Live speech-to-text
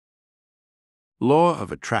Law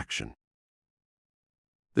of attraction.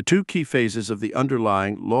 The two key phases of the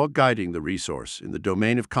underlying law guiding the resource in the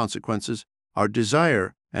domain of consequences are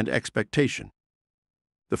desire and expectation.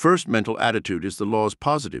 The first mental attitude is the law's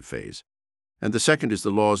positive phase, and the second is the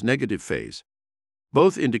law's negative phase.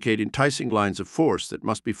 Both indicate enticing lines of force that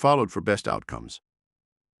must be followed for best outcomes.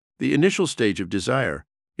 The initial stage of desire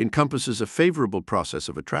encompasses a favorable process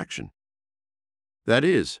of attraction. That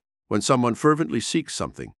is, when someone fervently seeks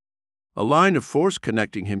something, a line of force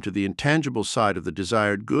connecting him to the intangible side of the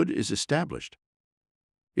desired good is established.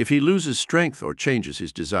 If he loses strength or changes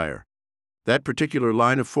his desire, that particular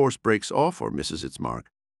line of force breaks off or misses its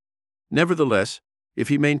mark. Nevertheless, if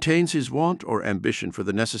he maintains his want or ambition for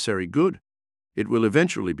the necessary good, it will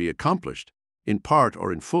eventually be accomplished, in part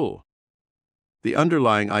or in full. The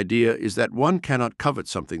underlying idea is that one cannot covet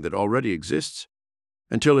something that already exists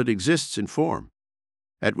until it exists in form,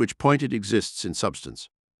 at which point it exists in substance.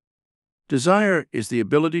 Desire is the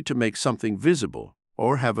ability to make something visible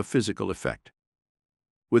or have a physical effect.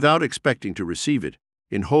 Without expecting to receive it,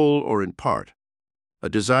 in whole or in part, a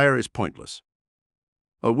desire is pointless.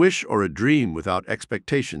 A wish or a dream without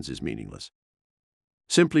expectations is meaningless.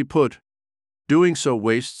 Simply put, doing so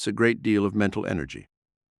wastes a great deal of mental energy.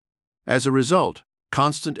 As a result,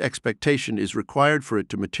 constant expectation is required for it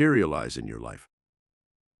to materialize in your life.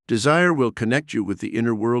 Desire will connect you with the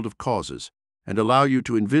inner world of causes and allow you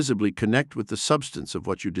to invisibly connect with the substance of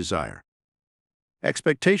what you desire.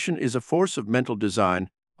 Expectation is a force of mental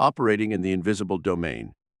design operating in the invisible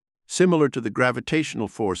domain, similar to the gravitational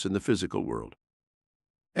force in the physical world.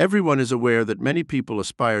 Everyone is aware that many people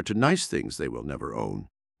aspire to nice things they will never own,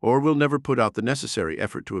 or will never put out the necessary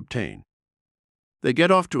effort to obtain. They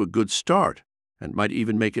get off to a good start and might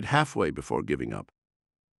even make it halfway before giving up.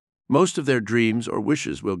 Most of their dreams or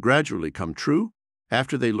wishes will gradually come true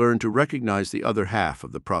after they learn to recognize the other half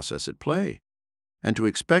of the process at play and to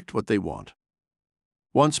expect what they want.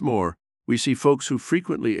 Once more, we see folks who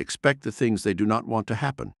frequently expect the things they do not want to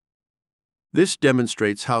happen. This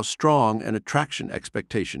demonstrates how strong an attraction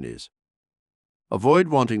expectation is. Avoid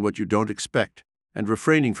wanting what you don't expect and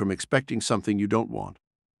refraining from expecting something you don't want.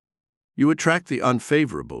 You attract the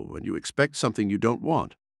unfavorable when you expect something you don't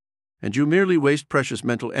want, and you merely waste precious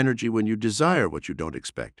mental energy when you desire what you don't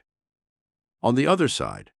expect. On the other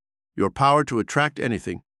side, your power to attract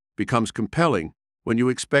anything becomes compelling when you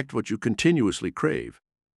expect what you continuously crave.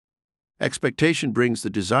 Expectation brings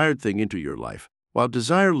the desired thing into your life, while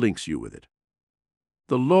desire links you with it.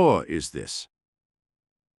 The law is this.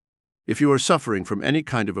 If you are suffering from any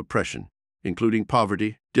kind of oppression, including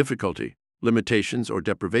poverty, difficulty, limitations, or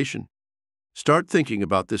deprivation, start thinking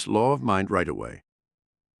about this law of mind right away.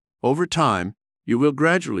 Over time, you will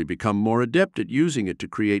gradually become more adept at using it to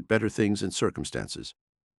create better things and circumstances.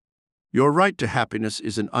 Your right to happiness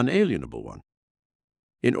is an unalienable one.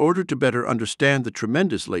 In order to better understand the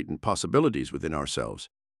tremendous latent possibilities within ourselves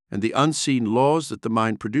and the unseen laws that the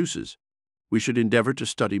mind produces, we should endeavor to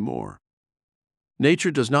study more.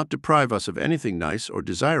 Nature does not deprive us of anything nice or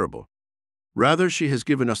desirable. Rather, she has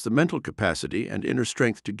given us the mental capacity and inner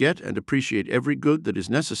strength to get and appreciate every good that is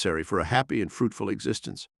necessary for a happy and fruitful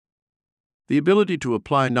existence. The ability to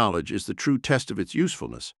apply knowledge is the true test of its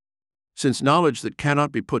usefulness, since knowledge that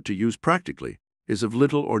cannot be put to use practically is of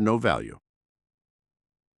little or no value.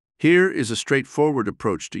 Here is a straightforward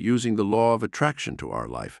approach to using the law of attraction to our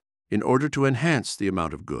life in order to enhance the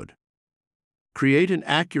amount of good. Create an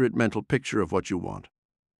accurate mental picture of what you want.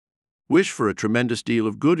 Wish for a tremendous deal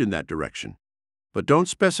of good in that direction, but don't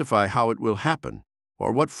specify how it will happen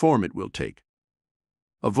or what form it will take.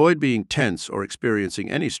 Avoid being tense or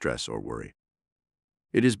experiencing any stress or worry.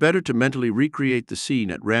 It is better to mentally recreate the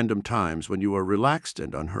scene at random times when you are relaxed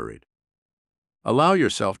and unhurried. Allow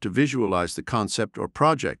yourself to visualize the concept or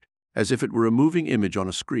project as if it were a moving image on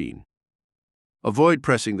a screen. Avoid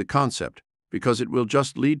pressing the concept, because it will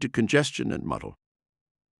just lead to congestion and muddle.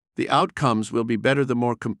 The outcomes will be better the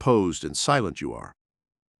more composed and silent you are.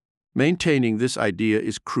 Maintaining this idea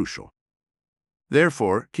is crucial.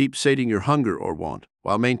 Therefore, keep sating your hunger or want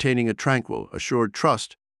while maintaining a tranquil, assured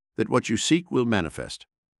trust that what you seek will manifest.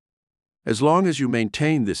 As long as you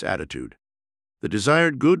maintain this attitude, the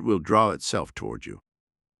desired good will draw itself toward you.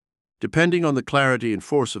 Depending on the clarity and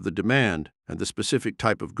force of the demand and the specific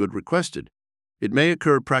type of good requested, it may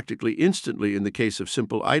occur practically instantly in the case of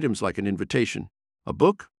simple items like an invitation, a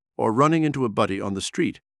book, or running into a buddy on the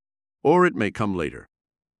street, or it may come later.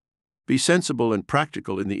 Be sensible and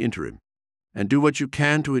practical in the interim, and do what you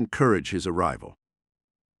can to encourage his arrival.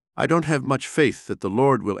 I don't have much faith that the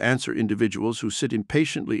Lord will answer individuals who sit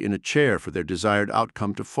impatiently in a chair for their desired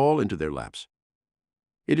outcome to fall into their laps.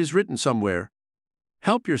 It is written somewhere,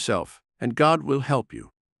 "Help yourself, and God will help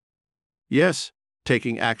you. Yes,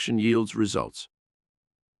 taking action yields results.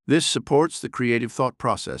 This supports the creative thought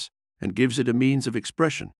process and gives it a means of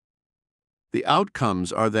expression. The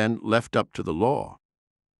outcomes are then left up to the law.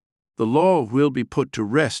 The law will be put to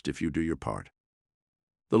rest if you do your part.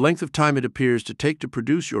 The length of time it appears to take to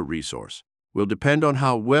produce your resource will depend on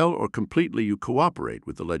how well or completely you cooperate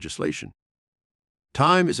with the legislation.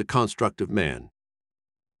 Time is a construct of man.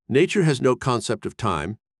 Nature has no concept of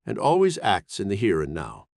time and always acts in the here and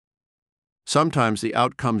now. Sometimes the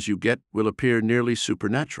outcomes you get will appear nearly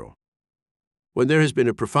supernatural. When there has been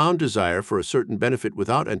a profound desire for a certain benefit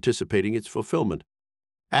without anticipating its fulfillment,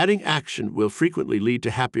 adding action will frequently lead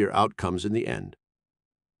to happier outcomes in the end.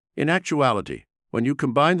 In actuality, when you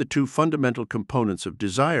combine the two fundamental components of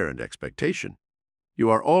desire and expectation, you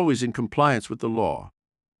are always in compliance with the law.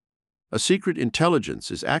 A secret intelligence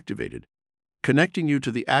is activated, connecting you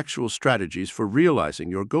to the actual strategies for realizing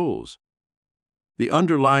your goals. The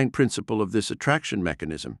underlying principle of this attraction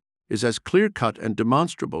mechanism is as clear-cut and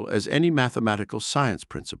demonstrable as any mathematical science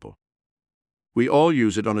principle. We all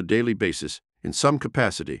use it on a daily basis in some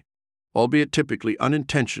capacity, albeit typically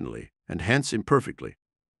unintentionally and hence imperfectly.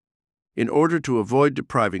 In order to avoid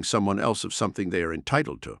depriving someone else of something they are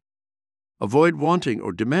entitled to, avoid wanting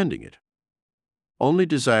or demanding it. Only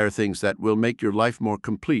desire things that will make your life more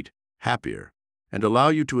complete, happier, and allow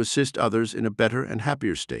you to assist others in a better and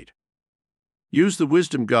happier state. Use the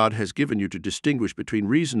wisdom God has given you to distinguish between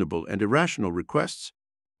reasonable and irrational requests,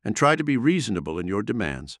 and try to be reasonable in your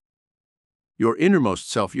demands. Your innermost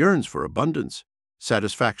self yearns for abundance,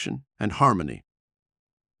 satisfaction, and harmony.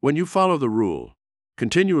 When you follow the rule,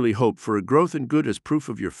 continually hope for a growth in good as proof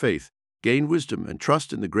of your faith, gain wisdom and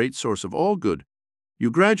trust in the great source of all good, you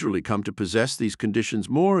gradually come to possess these conditions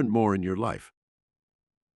more and more in your life.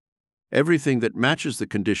 Everything that matches the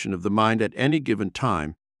condition of the mind at any given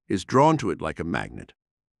time is drawn to it like a magnet.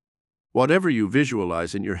 Whatever you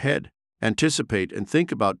visualize in your head, anticipate, and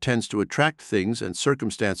think about tends to attract things and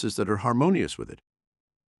circumstances that are harmonious with it.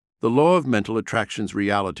 The law of mental attraction's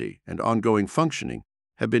reality and ongoing functioning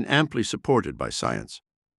have been amply supported by science.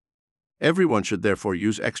 Everyone should therefore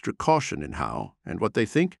use extra caution in how and what they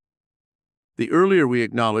think. The earlier we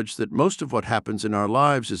acknowledge that most of what happens in our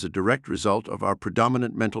lives is a direct result of our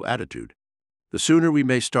predominant mental attitude, the sooner we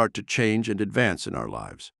may start to change and advance in our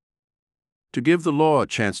lives. To give the law a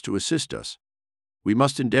chance to assist us, we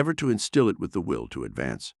must endeavor to instill it with the will to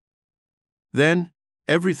advance. Then,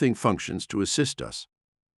 everything functions to assist us.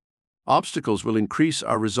 Obstacles will increase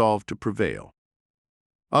our resolve to prevail.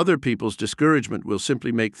 Other people's discouragement will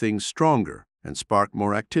simply make things stronger and spark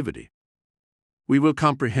more activity. We will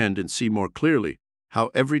comprehend and see more clearly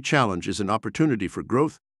how every challenge is an opportunity for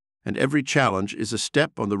growth, and every challenge is a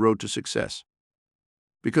step on the road to success.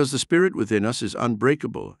 Because the spirit within us is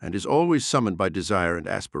unbreakable and is always summoned by desire and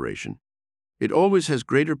aspiration, it always has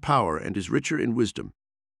greater power and is richer in wisdom.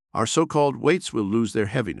 Our so-called weights will lose their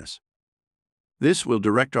heaviness. This will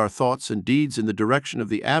direct our thoughts and deeds in the direction of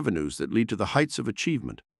the avenues that lead to the heights of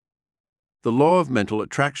achievement. The law of mental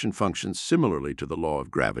attraction functions similarly to the law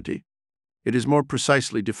of gravity. It is more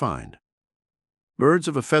precisely defined. Birds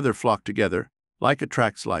of a feather flock together, like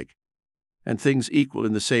attracts like, and things equal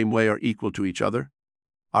in the same way are equal to each other,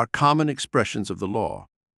 are common expressions of the law.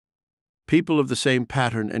 People of the same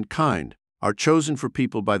pattern and kind are chosen for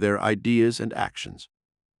people by their ideas and actions.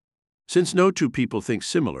 Since no two people think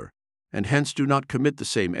similar, and hence do not commit the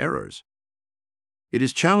same errors, it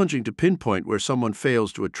is challenging to pinpoint where someone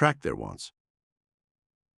fails to attract their wants.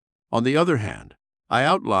 On the other hand, I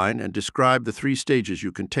outline and describe the 3 stages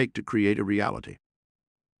you can take to create a reality.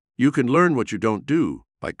 You can learn what you don't do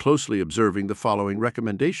by closely observing the following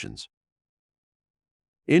recommendations.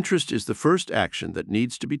 Interest is the first action that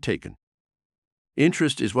needs to be taken.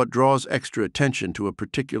 Interest is what draws extra attention to a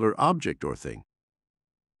particular object or thing.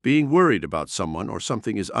 Being worried about someone or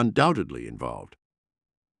something is undoubtedly involved.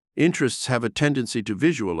 Interests have a tendency to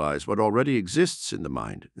visualize what already exists in the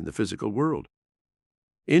mind, in the physical world.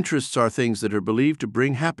 Interests are things that are believed to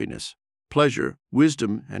bring happiness, pleasure,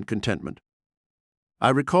 wisdom, and contentment. I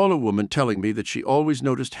recall a woman telling me that she always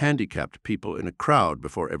noticed handicapped people in a crowd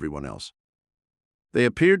before everyone else. They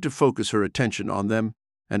appeared to focus her attention on them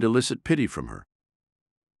and elicit pity from her.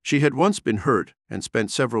 She had once been hurt and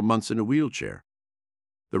spent several months in a wheelchair.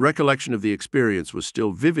 The recollection of the experience was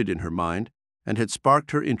still vivid in her mind and had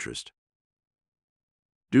sparked her interest.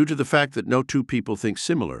 Due to the fact that no two people think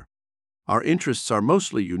similar, our interests are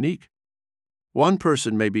mostly unique. One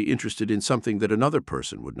person may be interested in something that another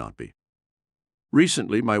person would not be.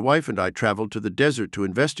 Recently, my wife and I traveled to the desert to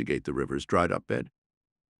investigate the river's dried-up bed.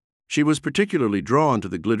 She was particularly drawn to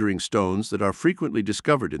the glittering stones that are frequently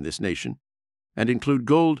discovered in this nation and include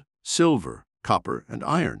gold, silver, copper, and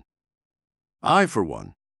iron. I, for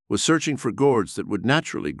one, was searching for gourds that would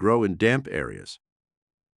naturally grow in damp areas.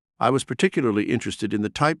 I was particularly interested in the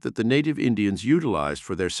type that the native Indians utilized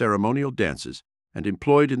for their ceremonial dances and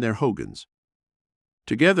employed in their hogans.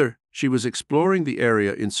 Together, she was exploring the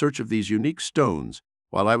area in search of these unique stones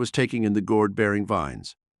while I was taking in the gourd-bearing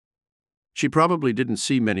vines. She probably didn't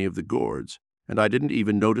see many of the gourds, and I didn't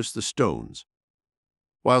even notice the stones.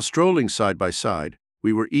 While strolling side by side,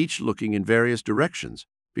 we were each looking in various directions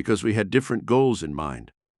because we had different goals in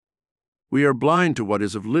mind. We are blind to what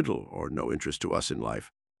is of little or no interest to us in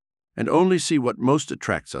life, and only see what most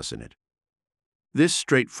attracts us in it. This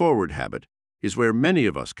straightforward habit is where many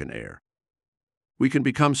of us can err. We can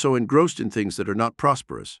become so engrossed in things that are not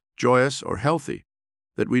prosperous, joyous, or healthy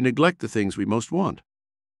that we neglect the things we most want,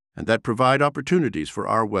 and that provide opportunities for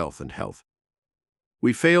our wealth and health.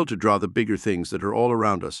 We fail to draw the bigger things that are all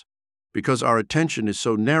around us because our attention is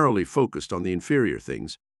so narrowly focused on the inferior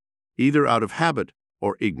things, either out of habit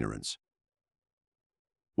or ignorance.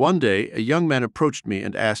 One day, a young man approached me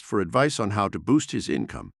and asked for advice on how to boost his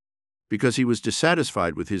income because he was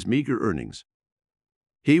dissatisfied with his meager earnings.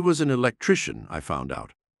 He was an electrician, I found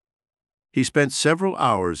out. He spent several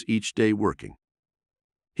hours each day working.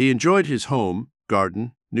 He enjoyed his home,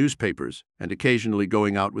 garden, newspapers, and occasionally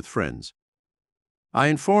going out with friends. I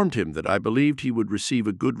informed him that I believed he would receive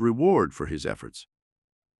a good reward for his efforts.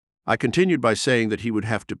 I continued by saying that he would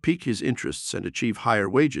have to pique his interests and achieve higher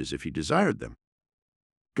wages if he desired them.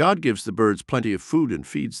 God gives the birds plenty of food and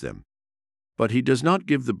feeds them, but He does not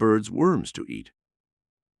give the birds worms to eat.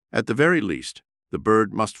 At the very least, the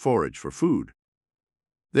bird must forage for food.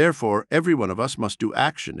 Therefore, every one of us must do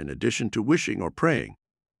action in addition to wishing or praying.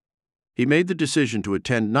 He made the decision to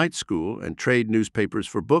attend night school and trade newspapers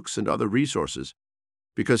for books and other resources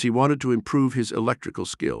because he wanted to improve his electrical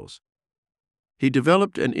skills. He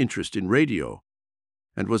developed an interest in radio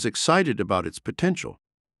and was excited about its potential.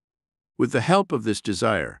 With the help of this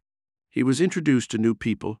desire, he was introduced to new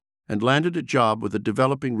people and landed a job with a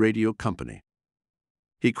developing radio company.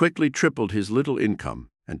 He quickly tripled his little income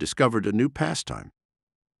and discovered a new pastime.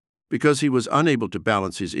 Because he was unable to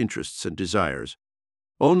balance his interests and desires,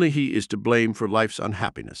 only he is to blame for life's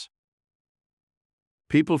unhappiness.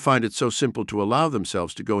 People find it so simple to allow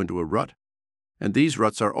themselves to go into a rut, and these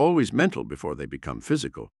ruts are always mental before they become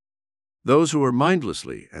physical. Those who are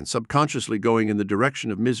mindlessly and subconsciously going in the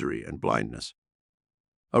direction of misery and blindness.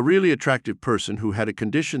 A really attractive person who had a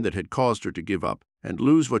condition that had caused her to give up and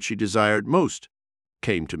lose what she desired most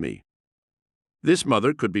came to me. This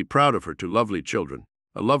mother could be proud of her two lovely children,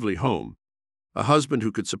 a lovely home, a husband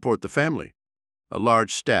who could support the family, a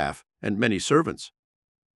large staff, and many servants.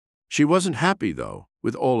 She wasn't happy, though,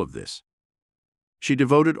 with all of this. She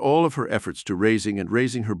devoted all of her efforts to raising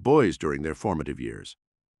her boys during their formative years.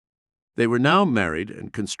 They were now married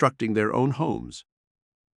and constructing their own homes.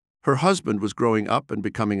 Her husband was growing up and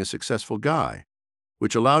becoming a successful guy,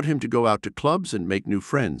 which allowed him to go out to clubs and make new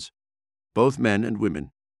friends, both men and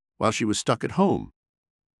women, while she was stuck at home.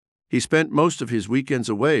 He spent most of his weekends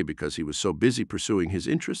away because he was so busy pursuing his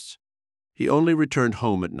interests. He only returned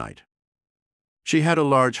home at night. She had a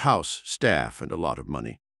large house, staff, and a lot of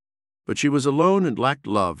money, but she was alone and lacked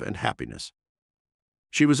love and happiness.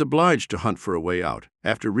 She was obliged to hunt for a way out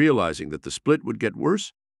after realizing that the split would get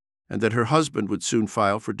worse and that her husband would soon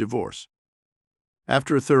file for divorce.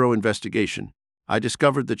 After a thorough investigation, I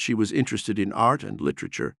discovered that she was interested in art and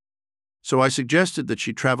literature, so I suggested that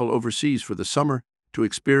she travel overseas for the summer to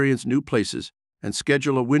experience new places and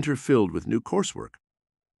schedule a winter filled with new coursework.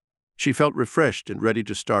 She felt refreshed and ready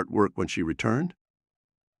to start work when she returned.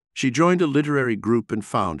 She joined a literary group and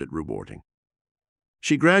found it rewarding.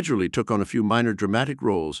 She gradually took on a few minor dramatic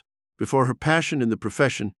roles before her passion in the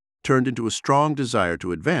profession turned into a strong desire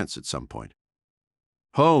to advance at some point.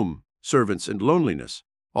 Home, servants, and loneliness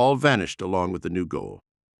all vanished along with the new goal.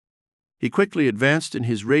 He quickly advanced in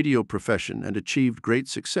his radio profession and achieved great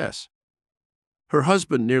success. Her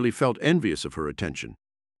husband nearly felt envious of her attention.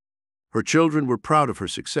 Her children were proud of her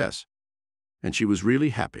success, and she was really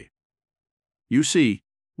happy. You see,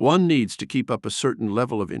 one needs to keep up a certain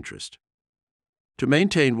level of interest. To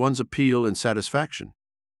maintain one's appeal and satisfaction,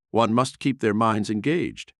 one must keep their minds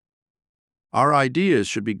engaged. Our ideas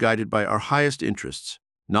should be guided by our highest interests,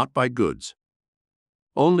 not by goods.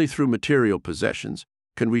 Only through material possessions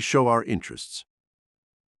can we show our interests.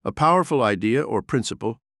 A powerful idea or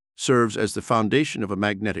principle serves as the foundation of a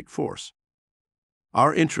magnetic force.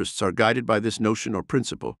 Our interests are guided by this notion or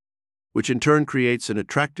principle, which in turn creates an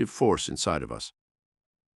attractive force inside of us.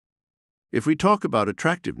 If we talk about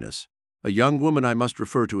attractiveness, a young woman I must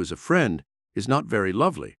refer to as a friend is not very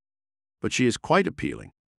lovely, but she is quite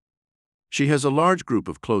appealing. She has a large group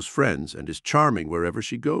of close friends and is charming wherever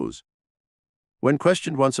she goes. When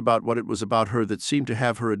questioned once about what it was about her that seemed to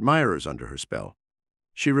have her admirers under her spell,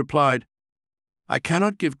 she replied, "I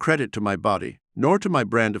cannot give credit to my body, nor to my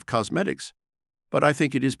brand of cosmetics, but I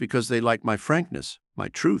think it is because they like my frankness, my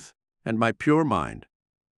truth, and my pure mind."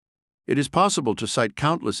 It is possible to cite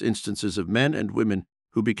countless instances of men and women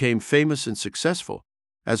who became famous and successful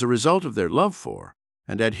as a result of their love for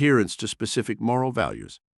and adherence to specific moral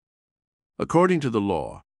values. According to the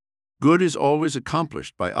law, good is always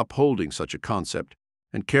accomplished by upholding such a concept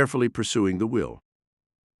and carefully pursuing the will.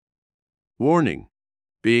 Warning: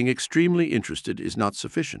 being extremely interested is not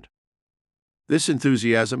sufficient. This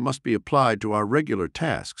enthusiasm must be applied to our regular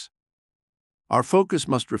tasks. Our focus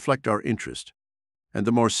must reflect our interest, and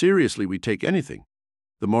the more seriously we take anything,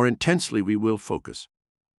 the more intensely we will focus.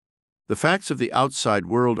 The facts of the outside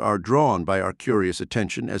world are drawn by our curious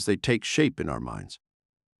attention as they take shape in our minds.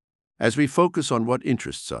 As we focus on what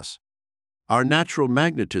interests us, our natural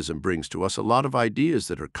magnetism brings to us a lot of ideas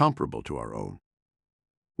that are comparable to our own.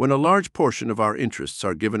 When a large portion of our interests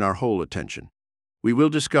are given our whole attention, we will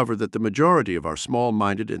discover that the majority of our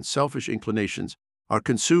small-minded and selfish inclinations are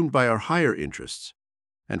consumed by our higher interests,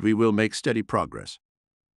 and we will make steady progress.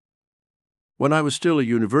 When I was still a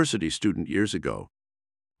university student years ago,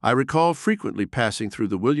 I recall frequently passing through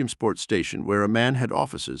the Williamsport station where a man had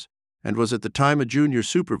offices and was at the time a junior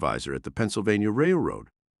supervisor at the Pennsylvania Railroad.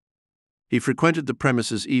 He frequented the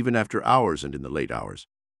premises even after hours and in the late hours,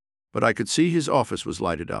 but I could see his office was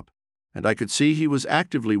lighted up, and I could see he was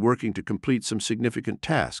actively working to complete some significant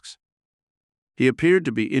tasks. He appeared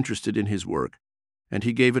to be interested in his work, and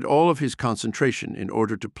he gave it all of his concentration in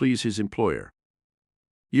order to please his employer.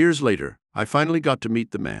 Years later, I finally got to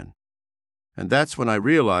meet the man, and that's when I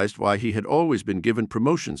realized why he had always been given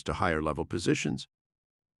promotions to higher-level positions.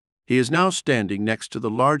 He is now standing next to the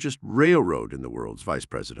largest railroad in the world's vice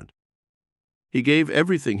president. He gave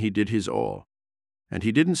everything, he did his all, and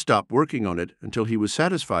he didn't stop working on it until he was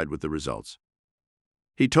satisfied with the results.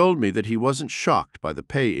 He told me that he wasn't shocked by the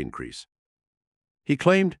pay increase. He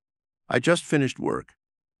claimed, "I just finished work,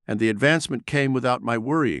 and the advancement came without my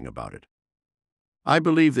worrying about it." I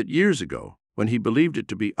believe that years ago, when he believed it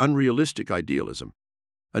to be unrealistic idealism,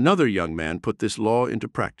 another young man put this law into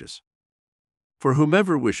practice. "For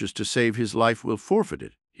whomever wishes to save his life will forfeit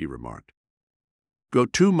it," he remarked. "Go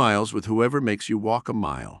 2 miles with whoever makes you walk a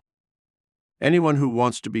mile." Anyone who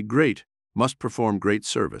wants to be great must perform great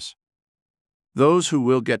service. Those who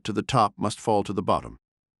will get to the top must fall to the bottom.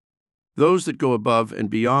 Those that go above and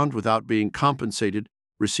beyond without being compensated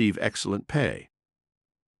receive excellent pay.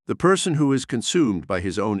 The person who is consumed by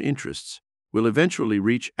his own interests will eventually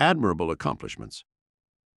reach admirable accomplishments.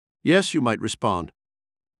 Yes, you might respond,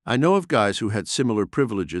 "I know of guys who had similar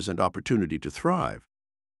privileges and opportunity to thrive,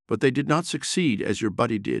 but they did not succeed as your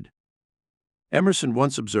buddy did." Emerson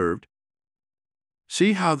once observed,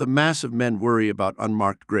 "See how the mass of men worry about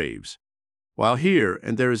unmarked graves, while here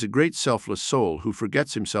and there is a great selfless soul who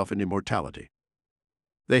forgets himself in immortality."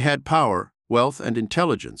 They had power, wealth, and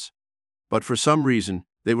intelligence, but for some reason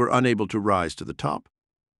they were unable to rise to the top.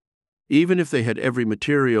 Even if they had every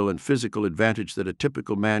material and physical advantage that a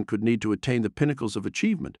typical man could need to attain the pinnacles of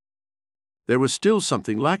achievement, there was still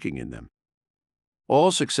something lacking in them.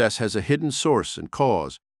 All success has a hidden source and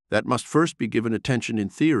cause that must first be given attention in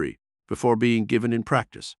theory before being given in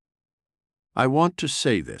practice. I want to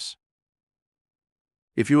say this.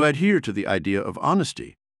 If you adhere to the idea of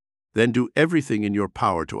honesty, then do everything in your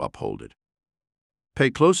power to uphold it.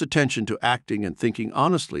 Pay close attention to acting and thinking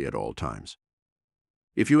honestly at all times.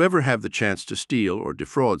 If you ever have the chance to steal or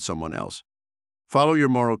defraud someone else, follow your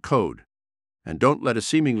moral code, and don't let a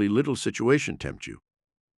seemingly little situation tempt you.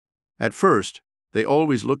 At first, they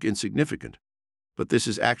always look insignificant, but this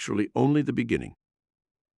is actually only the beginning.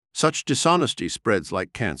 Such dishonesty spreads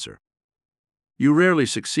like cancer. You rarely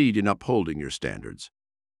succeed in upholding your standards,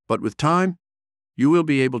 but with time, you will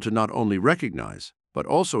be able to not only recognize, but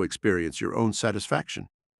also experience your own satisfaction.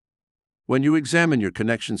 When you examine your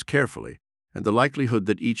connections carefully, and the likelihood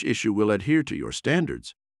that each issue will adhere to your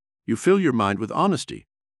standards, you fill your mind with honesty,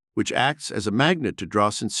 which acts as a magnet to draw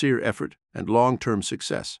sincere effort and long-term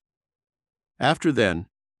success. After then,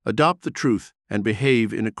 adopt the truth and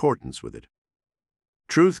behave in accordance with it.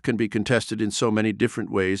 Truth can be contested in so many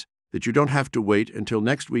different ways that you don't have to wait until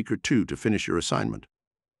next week or two to finish your assignment.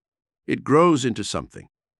 It grows into something.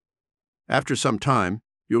 After some time,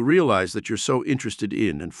 you'll realize that you're so interested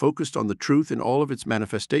in and focused on the truth in all of its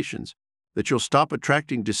manifestations that you'll stop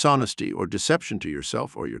attracting dishonesty or deception to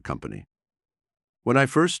yourself or your company. When I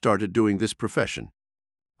first started doing this profession,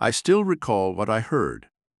 I still recall what I heard.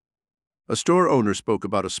 A store owner spoke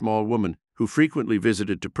about a small woman who frequently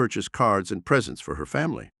visited to purchase cards and presents for her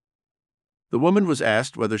family. The woman was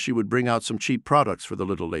asked whether she would bring out some cheap products for the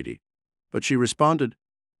little lady, but she responded,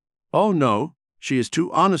 "Oh no, she is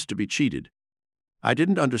too honest to be cheated." I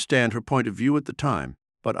didn't understand her point of view at the time,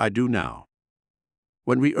 but I do now.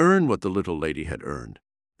 When we earn what the little lady had earned,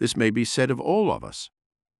 this may be said of all of us.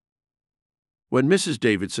 When Mrs.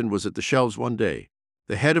 Davidson was at the shelves one day,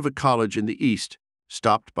 the head of a college in the East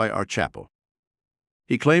stopped by our chapel.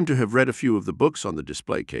 He claimed to have read a few of the books on the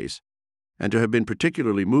display case, and to have been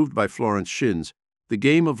particularly moved by Florence Shinn's The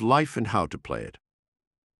Game of Life and How to Play It.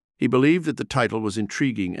 He believed that the title was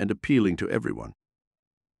intriguing and appealing to everyone.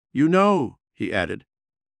 "You know," he added,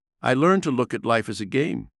 "I learned to look at life as a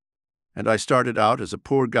game, and I started out as a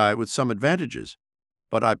poor guy with some advantages,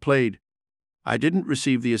 but I played. I didn't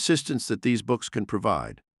receive the assistance that these books can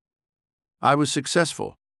provide. I was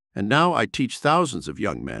successful, and now I teach thousands of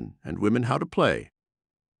young men and women how to play.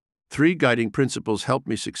 3 guiding principles help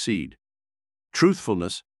me succeed: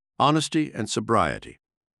 truthfulness, honesty, and sobriety.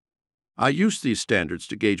 I used these standards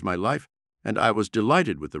to gauge my life, and I was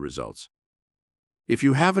delighted with the results. If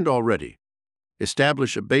you haven't already,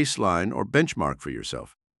 establish a baseline or benchmark for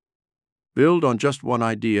yourself. Build on just one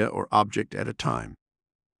idea or object at a time.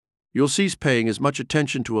 You'll cease paying as much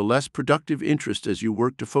attention to a less productive interest as you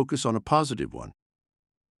work to focus on a positive one.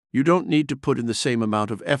 You don't need to put in the same amount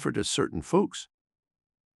of effort as certain folks.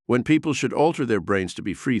 When people should alter their brains to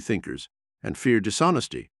be free thinkers and fear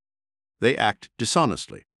dishonesty, they act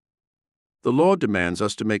dishonestly. The law demands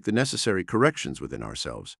us to make the necessary corrections within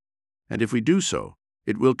ourselves, and if we do so,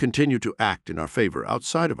 it will continue to act in our favor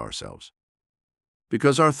outside of ourselves.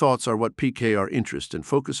 Because our thoughts are what pique our interest and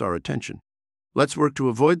focus our attention, let's work to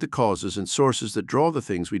avoid the causes and sources that draw the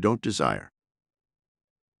things we don't desire.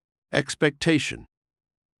 Expectation.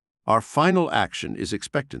 Our final action is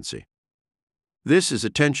expectancy. This is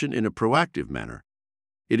attention in a proactive manner.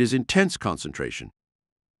 It is intense concentration.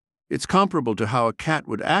 It's comparable to how a cat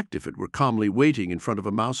would act if it were calmly waiting in front of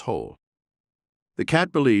a mouse hole. The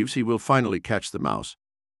cat believes he will finally catch the mouse,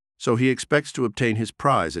 so he expects to obtain his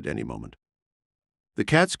prize at any moment. The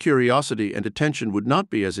cat's curiosity and attention would not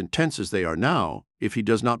be as intense as they are now if he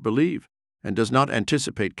does not believe and does not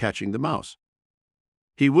anticipate catching the mouse.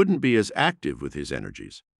 He wouldn't be as active with his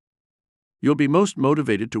energies. You'll be most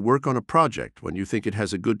motivated to work on a project when you think it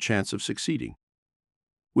has a good chance of succeeding.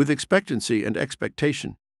 With expectancy and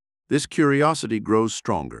expectation, this curiosity grows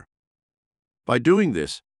stronger. By doing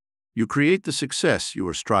this, you create the success you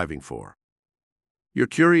are striving for. Your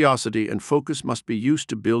curiosity and focus must be used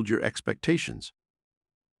to build your expectations.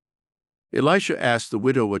 Elisha asked the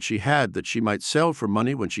widow what she had that she might sell for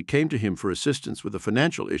money when she came to him for assistance with a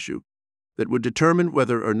financial issue that would determine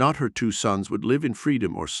whether or not her 2 sons would live in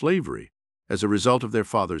freedom or slavery as a result of their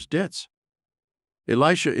father's debts.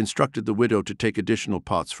 Elisha instructed the widow to take additional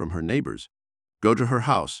pots from her neighbors, go to her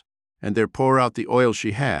house, and there pour out the oil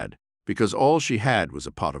she had, because all she had was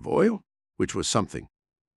a pot of oil, which was something.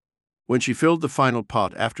 When she filled the final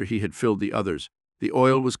pot after he had filled the others, the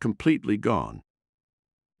oil was completely gone.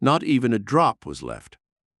 Not even a drop was left.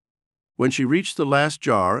 When she reached the last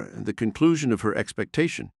jar and the conclusion of her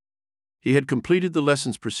expectation, he had completed the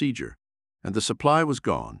lesson's procedure, and the supply was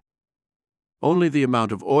gone. Only the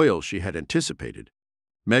amount of oil she had anticipated,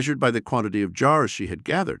 measured by the quantity of jars she had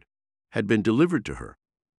gathered, had been delivered to her.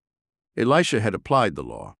 Elisha had applied the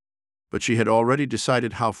law, but she had already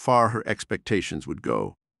decided how far her expectations would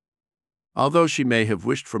go. Although she may have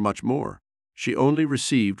wished for much more, she only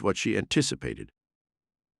received what she anticipated.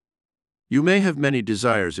 You may have many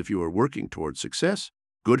desires if you are working toward success,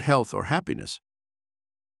 good health, or happiness,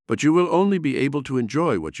 but you will only be able to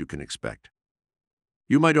enjoy what you can expect.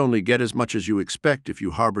 You might only get as much as you expect if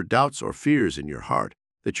you harbor doubts or fears in your heart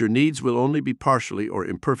that your needs will only be partially or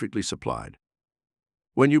imperfectly supplied.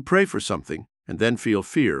 When you pray for something and then feel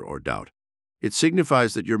fear or doubt, it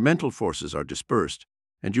signifies that your mental forces are dispersed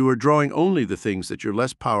and you are drawing only the things that your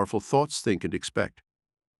less powerful thoughts think and expect.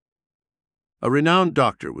 A renowned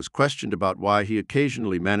doctor was questioned about why he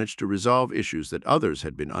occasionally managed to resolve issues that others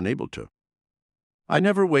had been unable to. "I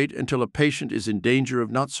never wait until a patient is in danger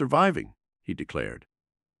of not surviving," he declared.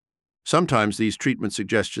 Sometimes these treatment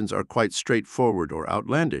suggestions are quite straightforward or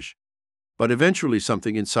outlandish, but eventually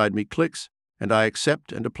something inside me clicks, and I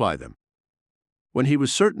accept and apply them. When he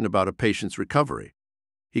was certain about a patient's recovery,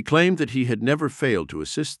 he claimed that he had never failed to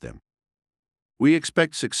assist them. We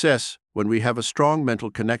expect success when we have a strong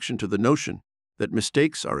mental connection to the notion that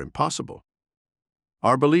mistakes are impossible.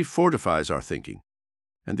 Our belief fortifies our thinking,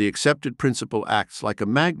 and the accepted principle acts like a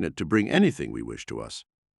magnet to bring anything we wish to us.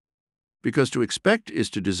 Because to expect is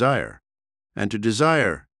to desire, and to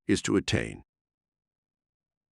desire is to attain.